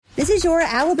This is your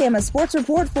Alabama Sports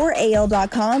Report for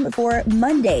AL.com for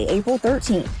Monday, April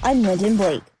 13th. I'm Lyndon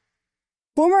Blake.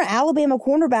 Former Alabama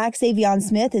cornerback Saivion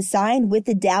Smith has signed with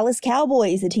the Dallas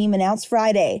Cowboys, the team announced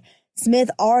Friday. Smith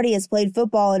already has played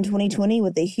football in 2020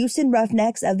 with the Houston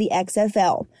Roughnecks of the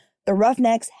XFL. The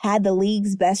Roughnecks had the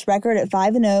league's best record at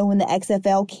 5-0 when the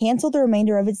XFL canceled the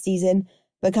remainder of its season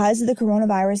because of the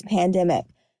coronavirus pandemic.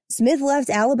 Smith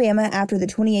left Alabama after the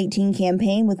 2018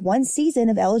 campaign with one season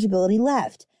of eligibility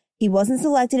left. He wasn't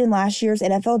selected in last year's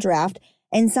NFL draft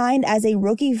and signed as a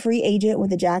rookie free agent with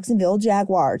the Jacksonville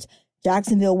Jaguars.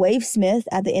 Jacksonville waived Smith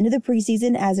at the end of the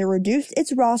preseason as it reduced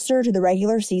its roster to the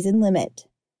regular season limit.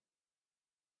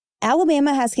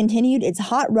 Alabama has continued its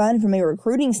hot run from a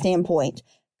recruiting standpoint.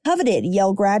 Coveted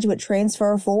Yale graduate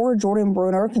transfer forward Jordan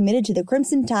Bruner committed to the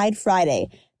Crimson Tide Friday.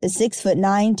 The 6'9",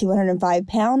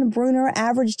 205-pound Bruner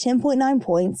averaged 10.9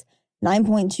 points,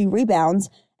 9.2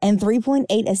 rebounds, and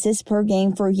 3.8 assists per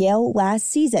game for Yale last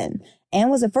season, and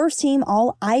was a first-team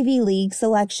All-Ivy League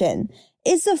selection.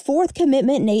 It's the fourth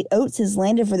commitment Nate Oates has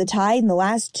landed for the Tide in the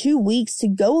last 2 weeks to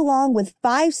go along with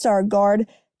 5-star guard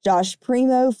Josh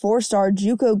Primo, 4-star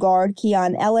JUCO guard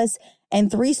Keon Ellis,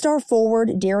 and 3-star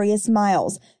forward Darius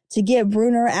Miles. To get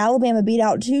Bruner, Alabama beat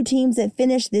out two teams that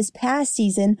finished this past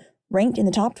season ranked in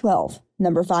the top 12,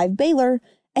 number 5 Baylor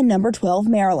and number 12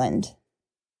 Maryland.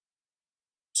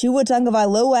 Tua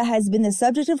Tagovailoa has been the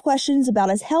subject of questions about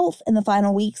his health in the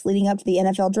final weeks leading up to the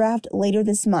NFL draft later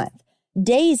this month.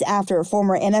 Days after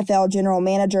former NFL general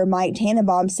manager Mike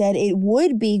Tannenbaum said it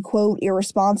would be, quote,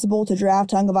 irresponsible to draft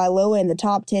Tagovailoa in the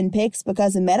top 10 picks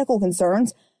because of medical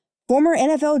concerns, former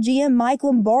NFL GM Mike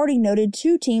Lombardi noted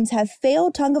two teams have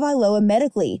failed Tagovailoa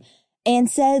medically and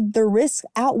said the risk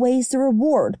outweighs the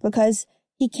reward because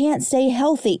he can't stay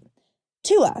healthy.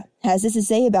 Tua has this to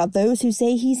say about those who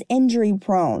say he's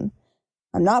injury-prone.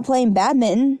 "I'm not playing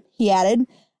badminton," he added.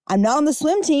 "I'm not on the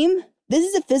swim team. This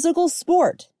is a physical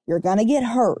sport. You're gonna get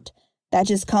hurt. That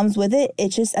just comes with it.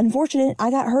 It's just unfortunate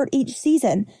I got hurt each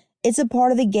season. It's a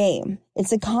part of the game.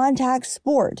 It's a contact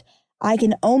sport. I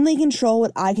can only control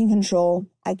what I can control.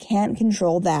 I can't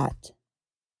control that."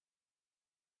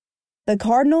 The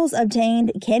Cardinals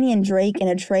obtained Kenyon Drake in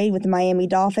a trade with the Miami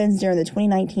Dolphins during the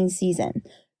 2019 season.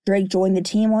 Drake joined the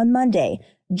team on Monday,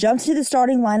 jumped to the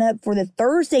starting lineup for the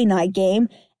Thursday night game,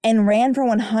 and ran for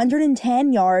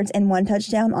 110 yards and 1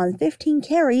 touchdown on 15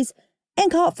 carries and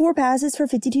caught 4 passes for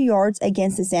 52 yards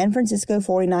against the San Francisco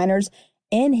 49ers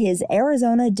in his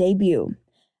Arizona debut.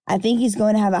 "I think he's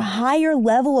going to have a higher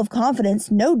level of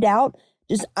confidence, no doubt,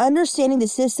 just understanding the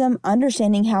system,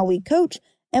 understanding how we coach,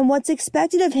 and what's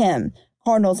expected of him,"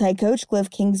 Cardinals head coach Cliff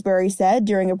Kingsbury said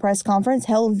during a press conference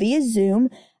held via Zoom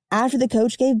after the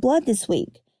coach gave blood this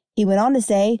week. He went on to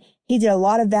say he did a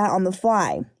lot of that on the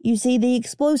fly. "You see the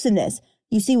explosiveness.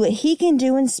 You see what he can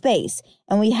do in space,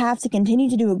 and we have to continue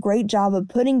to do a great job of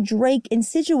putting Drake in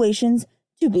situations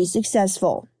to be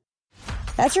successful."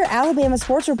 That's your Alabama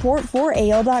Sports Report for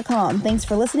AL.com. Thanks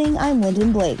for listening. I'm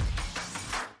Lyndon Blake.